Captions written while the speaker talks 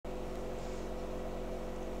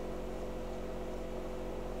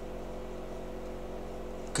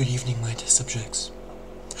Good evening, my test subjects.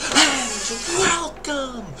 And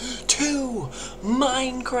welcome to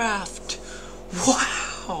Minecraft!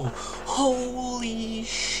 Wow! Holy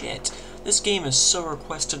shit! This game is so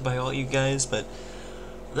requested by all you guys, but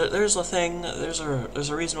there's a thing, there's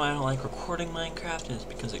a reason why I don't like recording Minecraft, and it's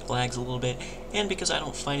because it lags a little bit, and because I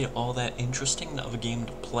don't find it all that interesting of a game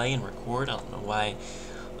to play and record. I don't know why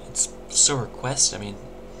it's so requested. I mean,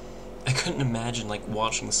 I couldn't imagine like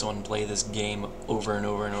watching someone play this game over and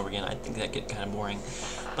over and over again. I think that'd get kind of boring.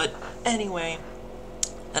 But anyway,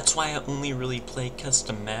 that's why I only really play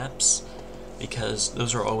custom maps, because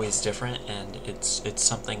those are always different, and it's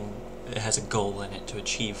something that has a goal in it to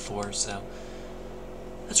achieve for. So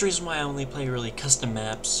that's the reason why I only play really custom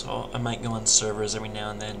maps. So I might go on servers every now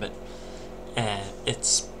and then, but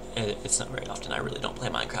it's not very often. I really don't play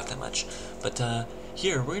Minecraft that much. But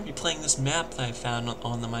here, we're going to be playing this map that I found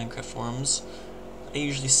on the Minecraft forums. I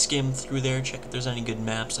usually skim through there, check if there's any good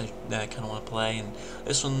maps that I kind of want to play, and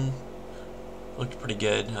this one looked pretty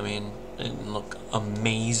good. I mean, it didn't look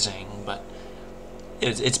amazing, but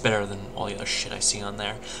it's better than all the other shit I see on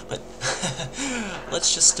there. But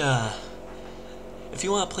let's just, if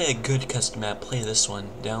you want to play a good custom map, play this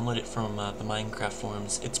one. Download it from the Minecraft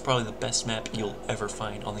forums. It's probably the best map you'll ever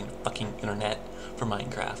find on the fucking internet for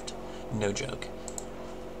Minecraft. No joke.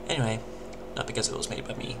 Anyway, not because it was made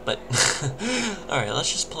by me, but alright,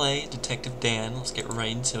 let's just play Detective Dan. Let's get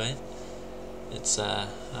right into it. It's,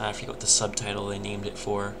 I forget what the subtitle they named it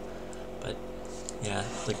for, but yeah,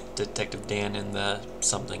 like Detective Dan and the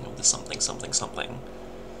something of the something something something.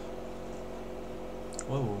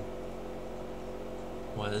 Whoa.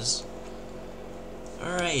 Was.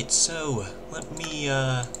 Alright, so, let me,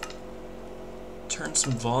 turn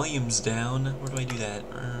some volumes down. Where do I do that?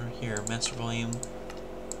 Here, master volume.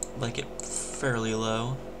 Like it fairly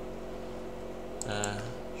low.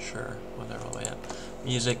 Sure, whatever, all the way up.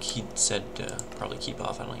 Music, he said probably keep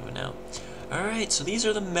off, I don't even know. Alright, so these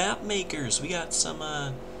are the map makers. We got some,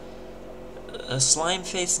 a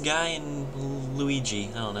slime-faced guy and Luigi,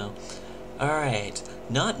 I don't know. Alright,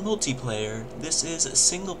 not multiplayer, this is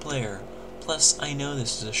single player. Plus, I know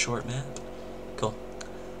this is a short map. Cool.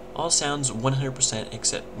 All sounds 100%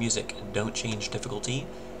 except music. Don't change difficulty.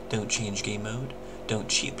 Don't change game mode. Don't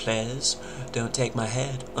cheat players. Don't take my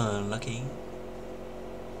head. Unlucky.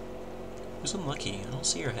 Who's unlucky? I don't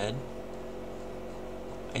see your head.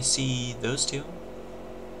 I see those two.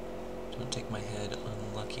 Don't take my head.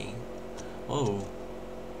 Unlucky. Whoa.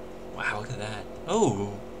 Wow, look at that.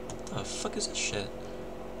 Oh! What the fuck is this shit?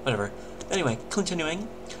 Whatever. Anyway, continuing.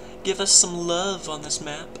 Give us some love on this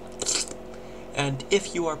map. And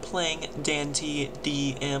if you are playing Dan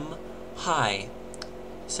TDM, hi.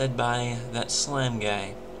 Said by that slime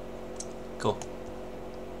guy. Cool.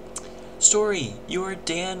 Story. You are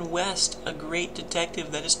Dan West, a great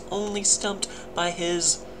detective that is only stumped by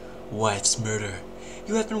his wife's murder.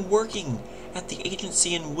 You have been working at the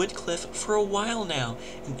agency in Woodcliff for a while now,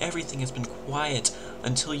 and everything has been quiet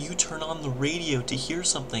until you turn on the radio to hear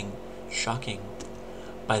something shocking.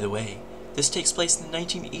 By the way, this takes place in the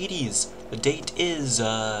 1980s. The date is,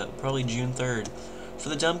 probably June 3rd. For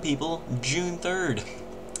the dumb people, June 3rd.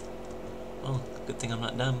 Well, good thing I'm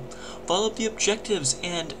not dumb. Follow up the objectives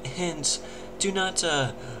and hint. Do not,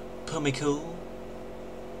 Pumiku.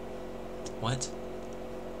 What?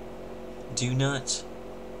 Do not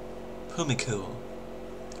Pumiku.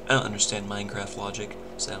 I don't understand Minecraft logic,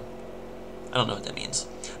 so I don't know what that means.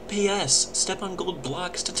 P.S. Step on gold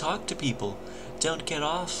blocks to talk to people. Don't get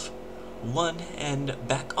off one and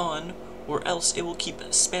back on, or else it will keep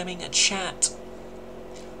spamming a chat.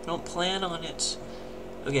 Don't plan on it.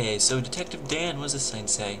 Okay, so Detective Dan, what does this sign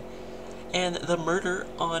say? And the murder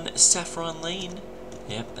on Saffron Lane.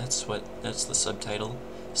 Yep, that's the subtitle.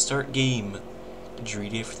 Start game. Did you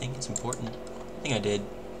read everything? It's important. I think I did.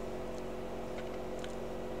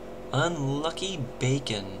 Unlucky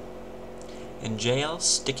Bacon. In jail,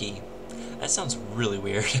 Sticky. That sounds really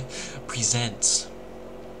weird. Presents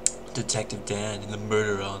Detective Dan in the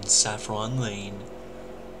murder on Saffron Lane.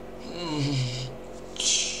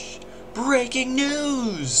 Breaking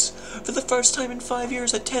news! For the first time in 5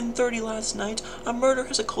 years at 10:30 last night, a murder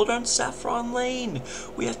has occurred on Saffron Lane.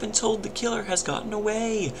 We have been told the killer has gotten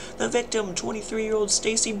away. The victim, 23-year-old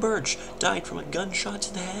Stacy Birch, died from a gunshot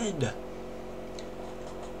to the head.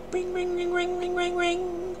 Ring, ring, ring, ring, ring, ring,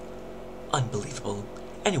 ring. Unbelievable.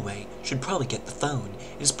 Anyway, should probably get the phone.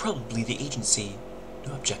 It is probably the agency.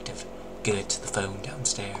 No objective. Get the phone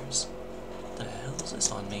downstairs. What the hell is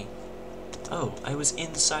this on me? Oh, I was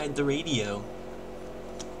inside the radio.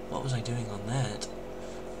 What was I doing on that?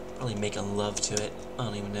 Probably making love to it. I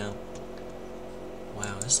don't even know.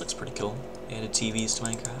 wow, this looks pretty cool. They added TVs to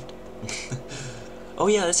Minecraft. Oh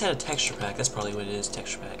yeah, this had a texture pack. That's probably what it is,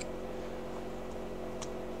 texture pack.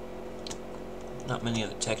 Not many of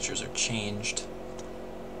the textures are changed.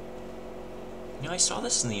 You know, I saw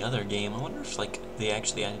this in the other game. I wonder if, like, they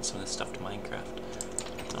actually added some of this stuff to Minecraft.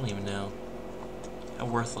 I don't even know. How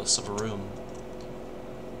worthless of a room.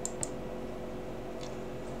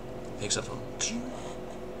 Picks up phone.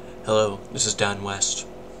 Hello, this is Dan West.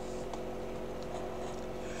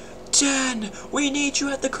 Dan, we need you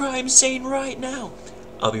at the crime scene right now.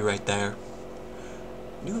 I'll be right there.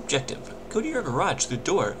 New objective. Go to your garage through the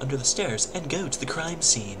door under the stairs and go to the crime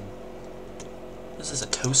scene. This is a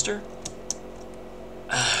toaster?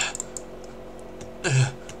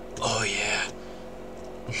 Oh yeah.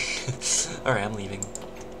 Alright, I'm leaving.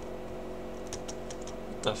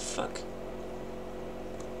 What the fuck?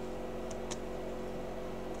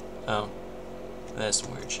 Oh. That's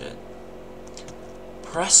some weird shit.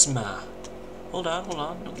 Prisma. Hold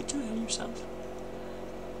on, don't get too ahead of yourself.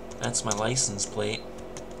 That's my license plate.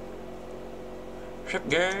 Trip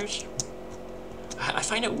girls. I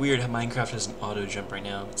find it weird how Minecraft has an auto jump right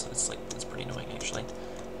now. It's pretty annoying actually.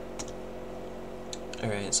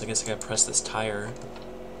 Alright, so I guess I gotta press this tire.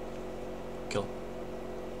 Go.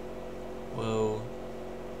 Whoa.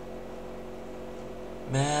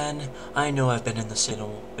 Man, I know I've been in this in a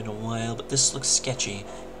while, but this looks sketchy.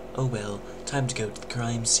 Oh well, time to go to the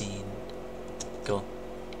crime scene. Go.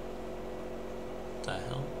 What the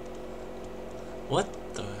hell?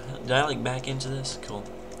 What the hell? Did I like back into this? Cool.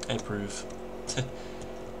 I approve.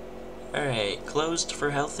 Alright, closed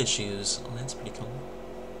for health issues. Oh, that's pretty cool.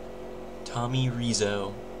 Tommy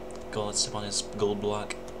Rizzo. Go, let's step on his gold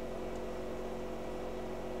block.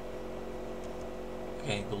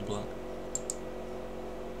 Okay, gold block.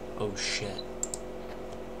 Oh shit.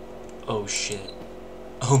 Oh shit.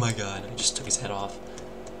 Oh my god, I just took his head off.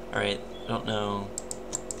 Alright, I don't know.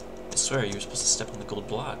 I swear you were supposed to step on the gold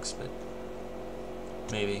blocks, but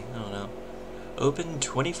maybe, I don't know. Open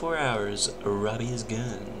 24 hours, Robbie's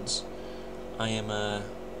Guns. I am,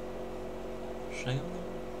 should I go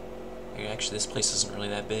there? Actually, this place isn't really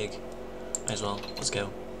that big. Might as well, let's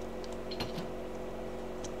go.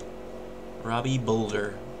 Robbie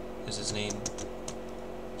Boulder is his name.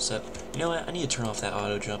 So, you know what? I need to turn off that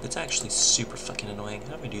auto jump. It's actually super fucking annoying.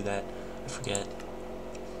 How do I do that? I forget.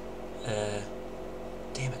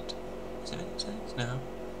 Damn it. Settings? No.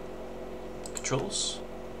 Controls?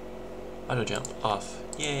 Auto jump. Off.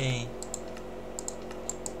 Yay.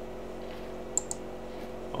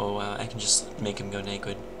 Oh wow, I can just make him go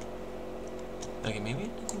naked. Okay, maybe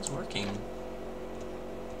nothing's working.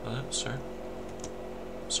 Hello, sir?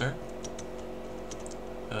 Sir?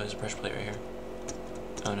 Oh, there's a pressure plate right here.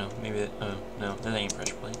 Oh no, maybe that. Oh no, that ain't a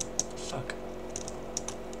pressure plate. Fuck.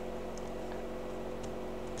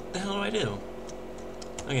 What the hell do I do?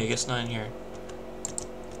 Okay, I guess not in here.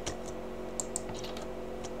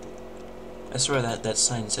 I swear that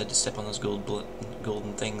sign said to step on those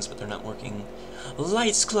golden things, but they're not working.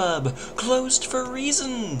 Lights Club! Closed for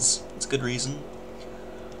reasons! That's a good reason.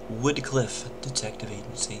 Woodcliff Detective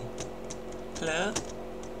Agency. Hello?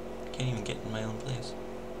 Can't even get in my own place.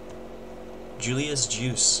 Julia's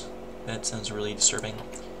Juice. That sounds really disturbing.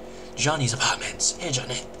 Johnny's Apartments. Hey,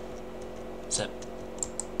 Johnny. What's up?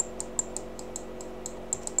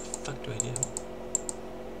 What the fuck do I do?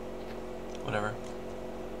 Whatever.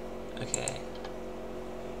 Okay.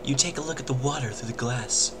 You take a look at the water through the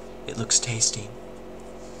glass. It looks tasty.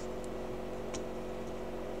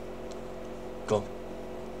 Go.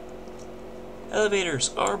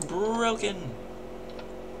 Elevators are broken.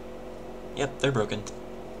 Yep, they're broken.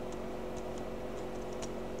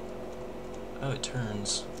 Oh, it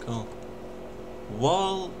turns. Cool.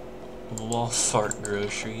 Walfart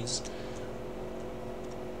Groceries.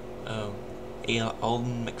 Oh.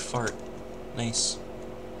 Alden McFart. Nice.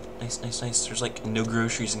 Nice. There's like no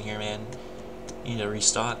groceries in here, man. You need to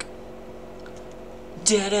restock.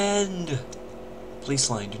 Dead end!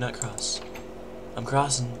 Police line, do not cross. I'm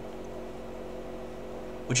crossing.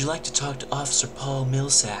 Would you like to talk to Officer Paul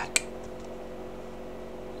Millsack?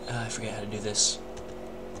 I forget how to do this.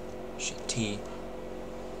 Shit, T.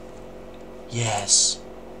 Yes.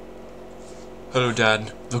 Hello,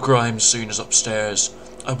 Dad. The crime scene is upstairs.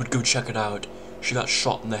 I would go check it out. She got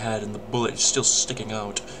shot in the head and the bullet is still sticking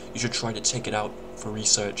out. You should try to take it out for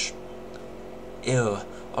research. Ew.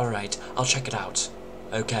 Alright, I'll check it out.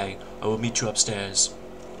 Okay, I will meet you upstairs.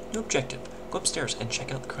 New objective. Go upstairs and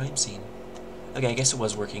check out the crime scene. Okay, I guess it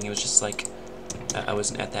was working. It was just like I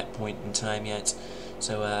wasn't at that point in time yet.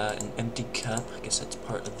 So, an empty cup. I guess that's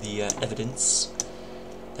part of the evidence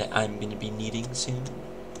that I'm going to be needing soon.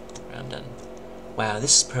 I'm done. Wow,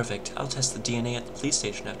 this is perfect. I'll test the DNA at the police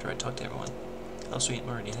station after I talk to everyone. Oh sweet, I'm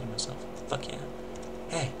already ahead of myself. Fuck yeah.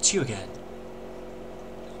 Hey, it's you again.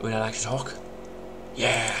 Would I like to talk?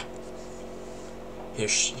 Yeah. Here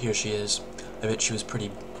she is. I bet she was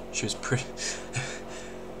pretty. She was pretty.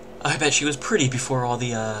 I bet she was pretty before all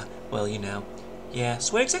the, well, you know. Yeah,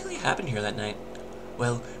 so what exactly happened here that night?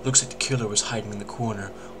 Well, it looks like the killer was hiding in the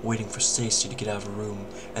corner, waiting for Stacy to get out of her room,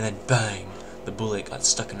 and then bang! The bullet got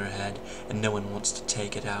stuck in her head, and no one wants to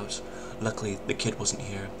take it out. Luckily, the kid wasn't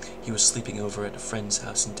here. He was sleeping over at a friend's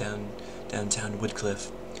house in downtown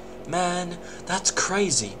Woodcliff. Man, that's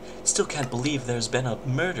crazy. Still can't believe there's been a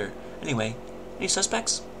murder. Anyway, any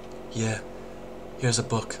suspects? Yeah. Here's a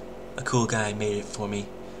book. A cool guy made it for me.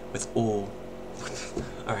 With all...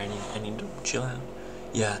 Alright, I need to chill out.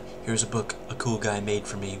 Yeah, here's a book a cool guy made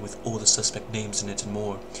for me with all the suspect names in it and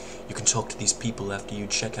more. You can talk to these people after you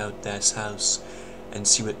check out this house and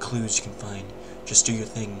see what clues you can find. Just do your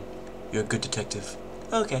thing. You're a good detective.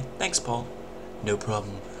 Okay, thanks, Paul. No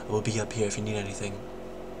problem. I will be up here if you need anything.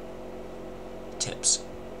 Tips.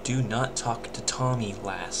 Do not talk to Tommy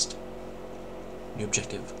last. New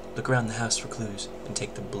objective. Look around the house for clues and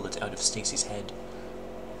take the bullet out of Stacy's head.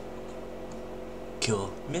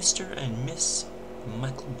 Kill Mr. and Miss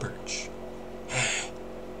Michael Birch.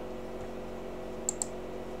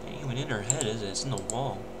 Ain't even in her head, is it? It's in the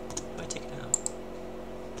wall. Why take it out?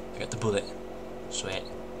 I got the bullet. Sweet.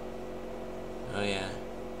 Oh yeah.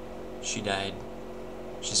 She died.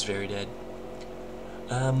 She's very dead.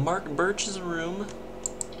 Mark Birch's room.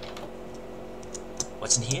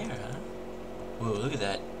 What's in here, huh? Whoa, look at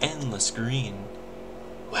that. Endless green.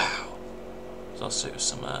 Wow. There's also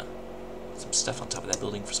some stuff on top of that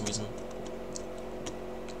building for some reason.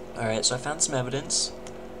 Alright, so I found some evidence.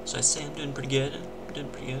 So I say I'm doing pretty good. Doing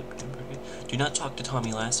pretty good. Do not talk to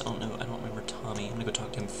Tommy last. I don't remember Tommy. I'm gonna go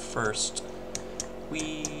talk to him first.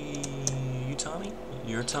 You Tommy?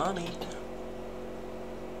 You're Tommy.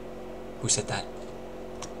 Who said that?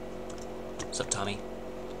 What's up, Tommy?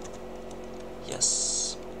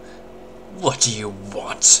 Yes. What do you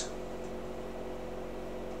want?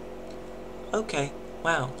 Okay.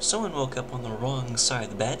 Wow, someone woke up on the wrong side of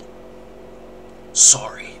the bed.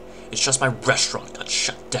 Sorry, it's just my restaurant got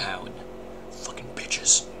shut down. Fucking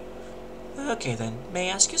bitches. Okay then, may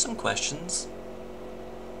I ask you some questions?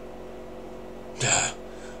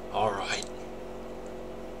 Alright.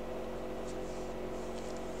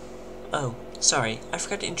 Oh, sorry, I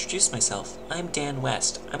forgot to introduce myself. I'm Dan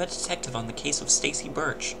West. I'm a detective on the case of Stacy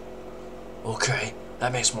Birch. Okay,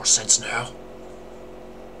 that makes more sense now.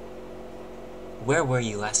 Where were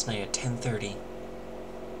you last night at 10:30?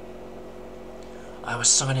 I was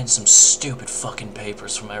signing some stupid fucking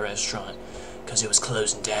papers for my restaurant, cause it was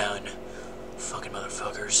closing down. Fucking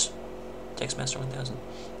motherfuckers. Textmaster 1000.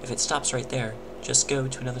 If it stops right there, just go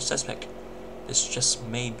to another suspect. This just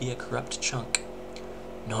may be a corrupt chunk.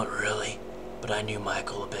 Not really, but I knew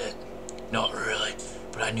Michael a bit. Not really,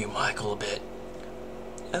 but I knew Michael a bit.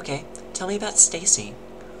 Okay, tell me about Stacy.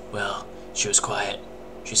 Well, she was quiet.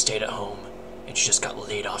 She stayed at home, and she just got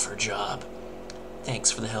laid off her job.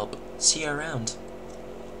 Thanks for the help. See you around.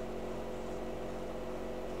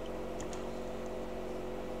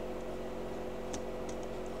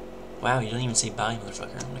 Wow, you don't even say bye,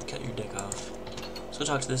 motherfucker. I'm gonna cut your dick off. Let's go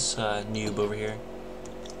talk to this noob over here.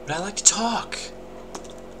 But I like to talk.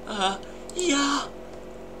 Yeah.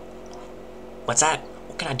 What's that?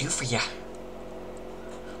 What can I do for ya?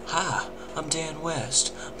 Hi, I'm Dan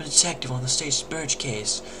West. I'm a detective on the Stacy Birch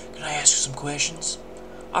case. Can I ask you some questions?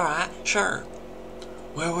 Alright, sure.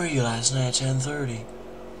 Where were you last night at 10:30?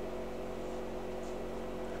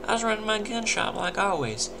 I was running my gun shop like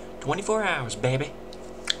always. 24 hours, baby.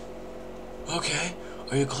 Okay,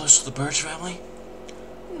 are you close to the Birch family?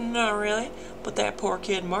 Not really, but that poor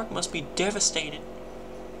kid Mark must be devastated.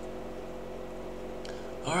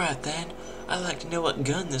 Alright then, I'd like to know what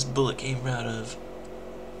gun this bullet came out of.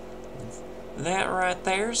 That right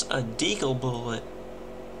there's a deagle bullet.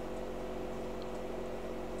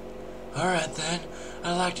 Alright then,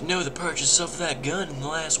 I'd like to know the purchase of that gun in the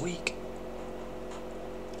last week.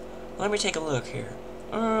 Let me take a look here.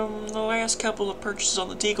 The last couple of purchases on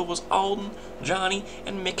the deagle was Alden, Johnny,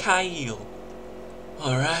 and Mikhail.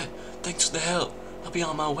 Alright, thanks for the help. I'll be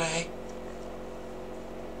on my way.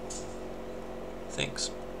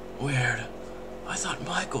 Thanks. Weird. I thought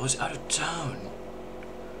Michael was out of town.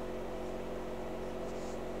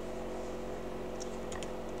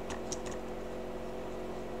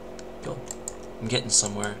 Yo, I'm getting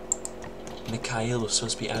somewhere. Mikhail was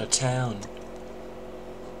supposed to be out of town.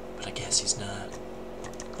 But I guess he's not.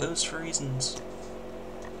 Closed for reasons.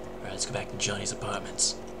 Alright, let's go back to Johnny's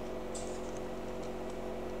apartments.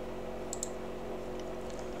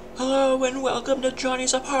 Hello and welcome to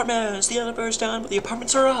Johnny's apartments. The elevator's down, but the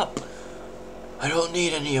apartments are up. I don't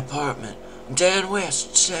need any apartment. I'm Dan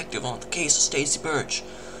West, detective on the case of Stacy Birch.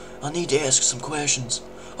 I'll need to ask some questions.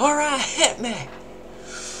 Alright, hit me.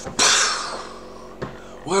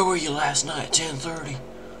 Where were you last night at 10:30?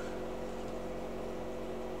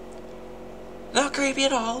 Not creepy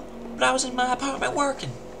at all, but I was in my apartment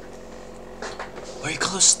working. Are you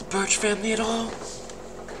close to the Birch family at all?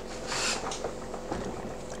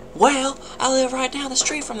 Well, I live right down the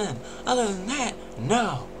street from them. Other than that,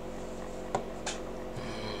 no.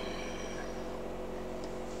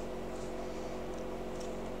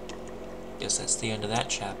 Guess that's the end of that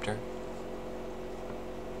chapter.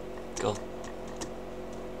 Go.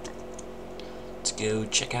 Let's go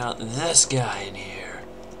check out this guy in here.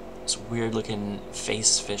 This weird looking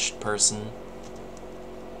face fish person.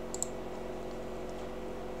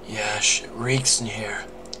 Yeah, shit reeks in here.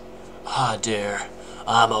 Ah, dear.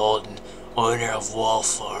 I'm Alden, owner of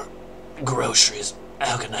Walford Groceries.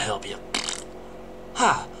 How can I help you?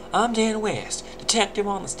 Hi, I'm Dan West, detective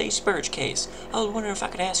on the Stacy Birch case. I was wondering if I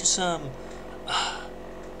could ask you some...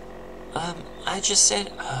 I just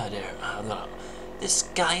said, this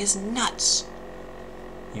guy is nuts.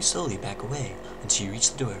 You slowly back away until you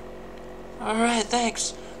reach the door. Alright,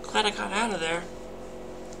 thanks. Glad I got out of there.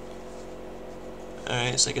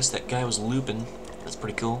 Alright, so I guess that guy was looping. That's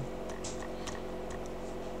pretty cool.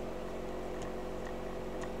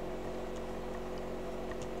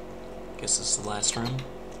 Guess this is the last room.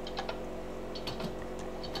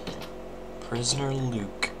 Prisoner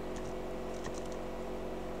Luke.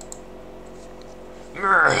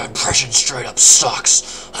 Impression straight up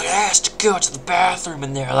sucks. I asked to go to the bathroom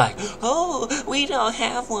and they're like, oh, we don't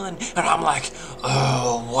have one. And I'm like,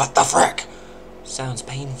 oh, what the frick? Sounds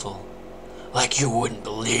painful. Like you wouldn't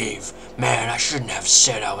believe. Man, I shouldn't have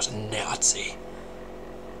said I was a Nazi.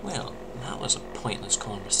 Well, that was a pointless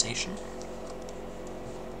conversation.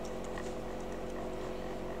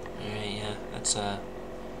 Alright, yeah, that's a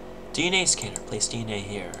DNA scanner. Place DNA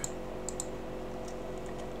here.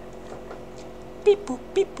 Beep boop,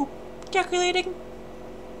 beep boop. Calculating.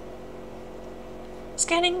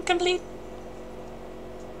 Scanning complete.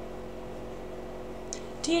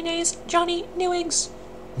 DNA's Johnny Newings.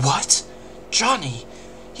 What? Johnny?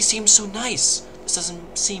 He seems so nice. This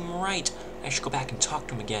doesn't seem right. I should go back and talk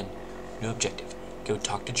to him again. No objective. Go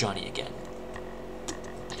talk to Johnny again.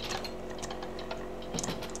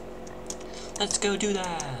 Let's go do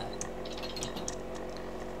that.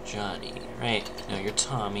 Johnny. Right. No, you're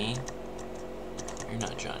Tommy. You're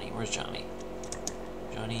not Johnny. Where's Johnny?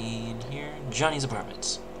 Johnny in here? Johnny's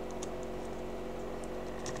apartments.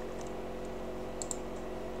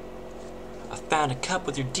 I found a cup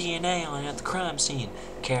with your DNA on it at the crime scene.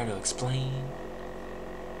 Care to explain?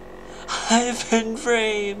 I've been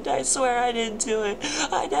framed. I swear I didn't do it.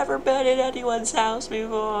 I never been in anyone's house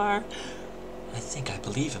before. I think I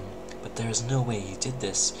believe him, but there's no way he did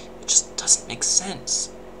this. It just doesn't make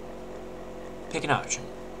sense. Pick an option.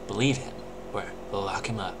 Believe him, or lock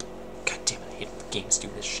him up. God damn it, I hate when games do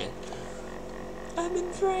this shit. I've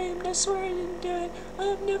been framed. I swear I didn't do it.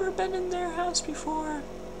 I've never been in their house before.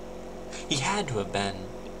 He had to have been,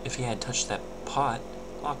 if he had touched that pot.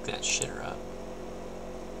 Lock that shitter up.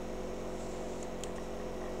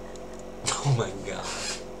 Oh my god.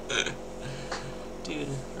 Dude,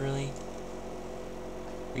 really?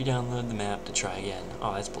 Re-download the map to try again.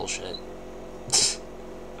 Oh, that's bullshit.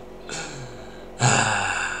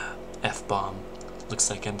 F-bomb. Looks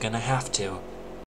like I'm gonna have to.